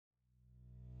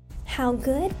How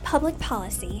good public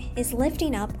policy is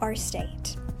lifting up our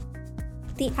state.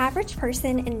 The average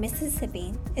person in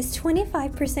Mississippi is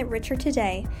 25% richer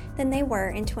today than they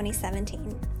were in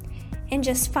 2017. In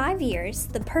just 5 years,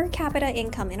 the per capita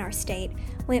income in our state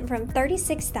went from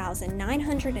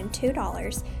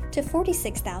 $36,902 to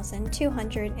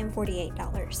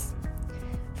 $46,248.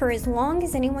 For as long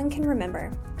as anyone can remember,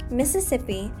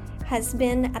 Mississippi has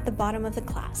been at the bottom of the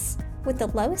class, with the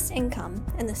lowest income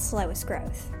and the slowest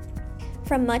growth.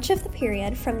 From much of the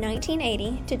period from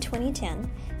 1980 to 2010,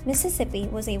 Mississippi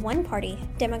was a one-party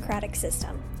democratic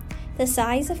system. The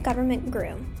size of government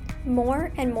grew.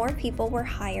 More and more people were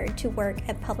hired to work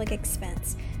at public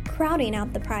expense, crowding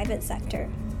out the private sector.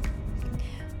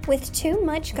 With too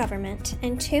much government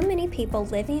and too many people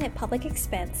living at public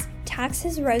expense,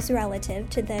 taxes rose relative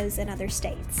to those in other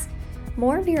states.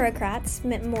 More bureaucrats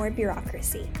meant more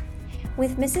bureaucracy.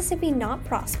 With Mississippi not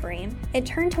prospering, it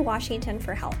turned to Washington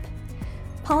for help.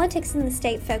 Politics in the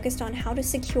state focused on how to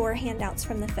secure handouts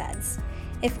from the feds.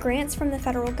 If grants from the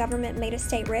federal government made a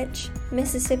state rich,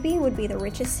 Mississippi would be the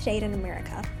richest state in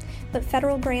America. But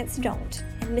federal grants don't,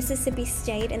 and Mississippi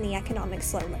stayed in the economic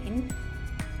slow lane.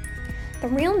 The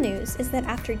real news is that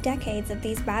after decades of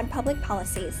these bad public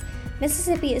policies,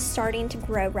 Mississippi is starting to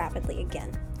grow rapidly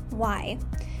again. Why?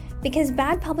 Because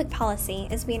bad public policy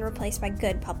is being replaced by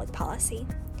good public policy.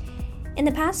 In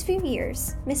the past few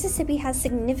years, Mississippi has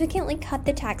significantly cut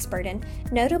the tax burden,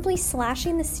 notably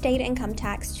slashing the state income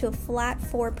tax to a flat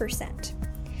 4%.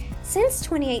 Since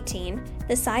 2018,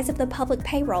 the size of the public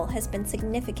payroll has been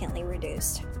significantly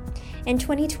reduced. In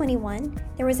 2021,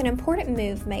 there was an important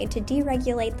move made to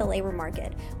deregulate the labor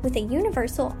market with a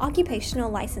universal occupational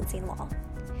licensing law.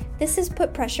 This has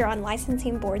put pressure on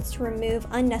licensing boards to remove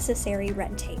unnecessary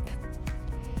red tape.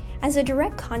 As a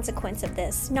direct consequence of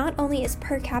this, not only is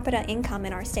per capita income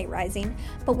in our state rising,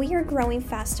 but we are growing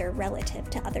faster relative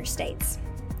to other states.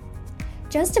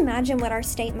 Just imagine what our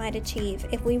state might achieve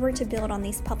if we were to build on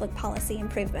these public policy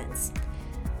improvements.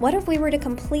 What if we were to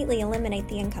completely eliminate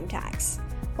the income tax?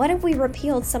 What if we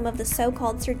repealed some of the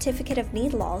so-called certificate of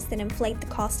need laws that inflate the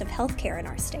cost of healthcare in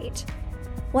our state?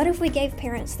 What if we gave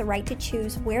parents the right to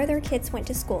choose where their kids went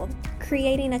to school,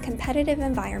 creating a competitive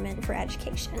environment for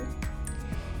education?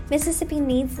 Mississippi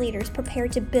needs leaders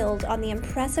prepared to build on the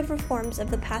impressive reforms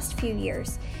of the past few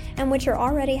years, and which are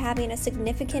already having a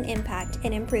significant impact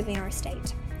in improving our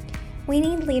state. We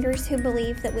need leaders who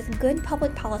believe that with good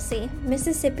public policy,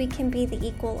 Mississippi can be the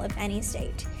equal of any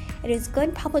state. It is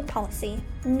good public policy,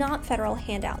 not federal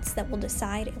handouts, that will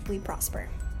decide if we prosper.